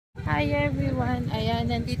Hi everyone!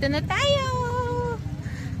 Ayan, nandito na tayo!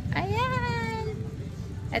 Ayan!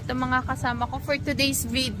 Ito mga kasama ko for today's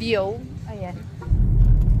video. Ayan.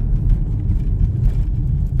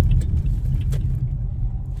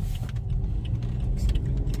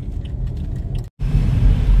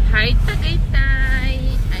 Hi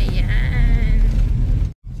Tagaytay! Ayan.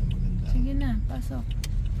 Sige na, pasok.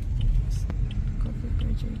 Coffee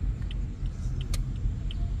project.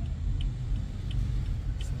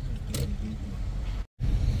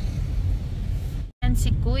 And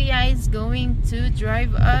si Kuya is going to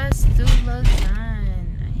drive us to Lausanne.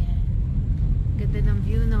 Ayan. Ganda ng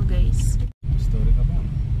view, no guys? Story ka ba?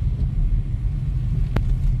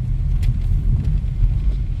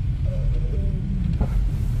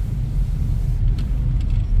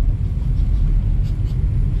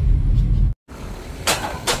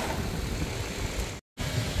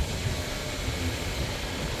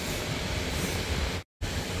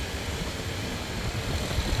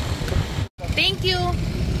 Thank you!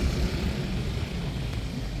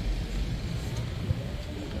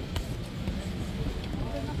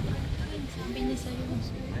 Sabi niya sa'yo.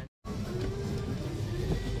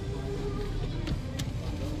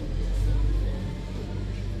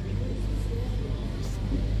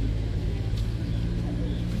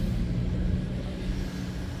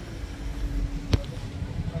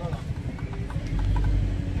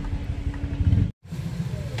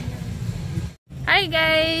 Hi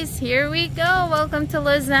guys! Here we go! Welcome to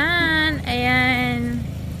Lausanne! Ayan.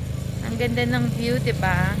 Ang ganda ng view,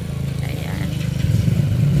 diba? Ayan.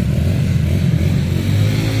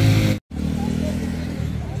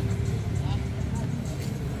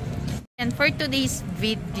 And for today's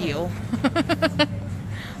video,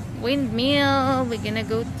 windmill. We're gonna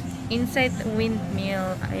go inside the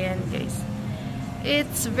windmill. Ayan guys.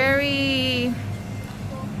 It's very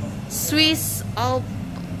Swiss Alp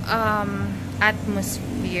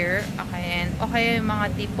atmosphere. Okay,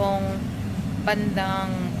 mga tipong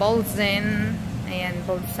bandang Bolzen, ayan,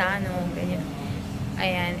 Bolzano, ganyan.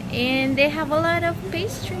 Ayan, and they have a lot of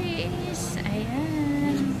pastries.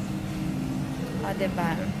 Ayan. O,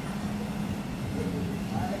 diba?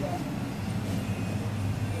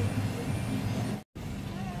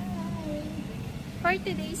 For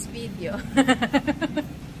today's video.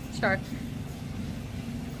 Sure.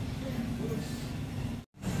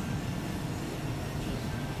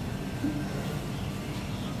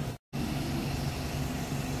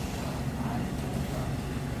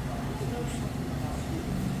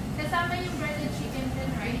 Kasama yung breaded chicken din,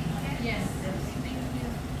 right? Yes. Thank you.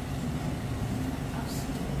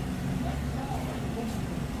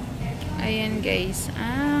 Ayan guys,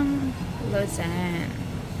 ang Lausanne.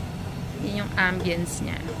 Yun yung ambience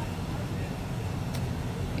niya.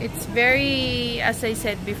 It's very, as I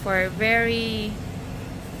said before, very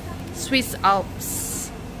Swiss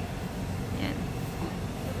Alps. Ayan.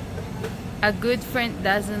 A good friend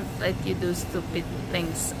doesn't let you do stupid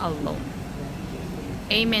things alone.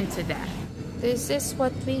 Amen to that. This is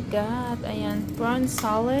what we got. Ayan, prawn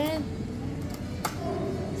salad,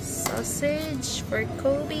 sausage for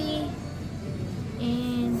Kobe,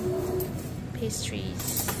 and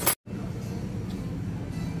pastries.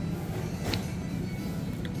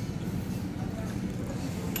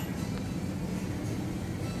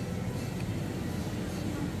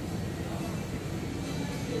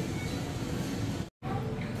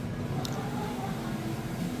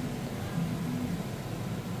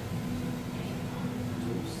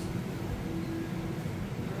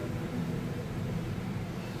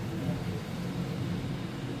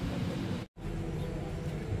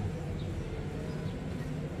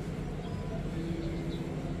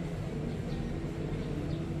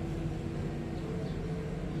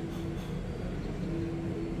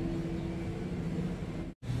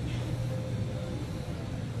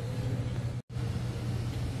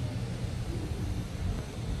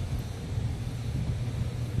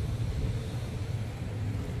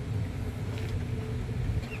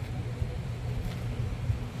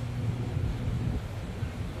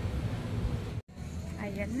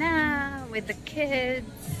 Ayan na, with the kids.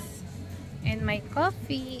 And my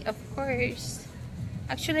coffee, of course.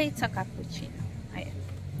 Actually, it's a cappuccino. Ayan.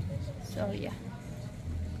 So, yeah.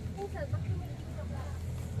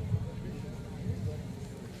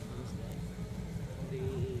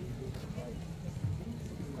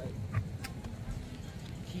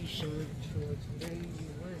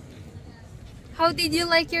 How did you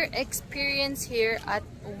like your experience here at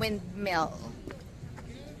Windmill?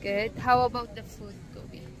 Good. How about the food,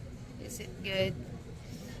 Kobe? Is it good?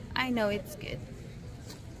 I know it's good.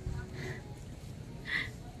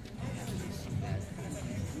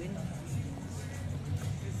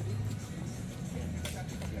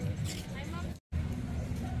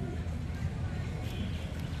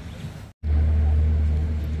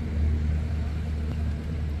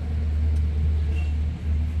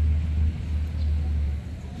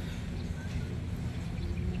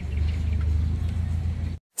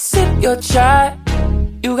 You're dry,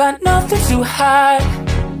 you got nothing to hide.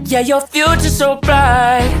 Yeah, your future's so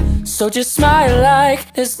bright, so just smile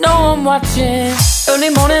like there's no one watching. Early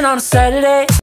morning on a Saturday,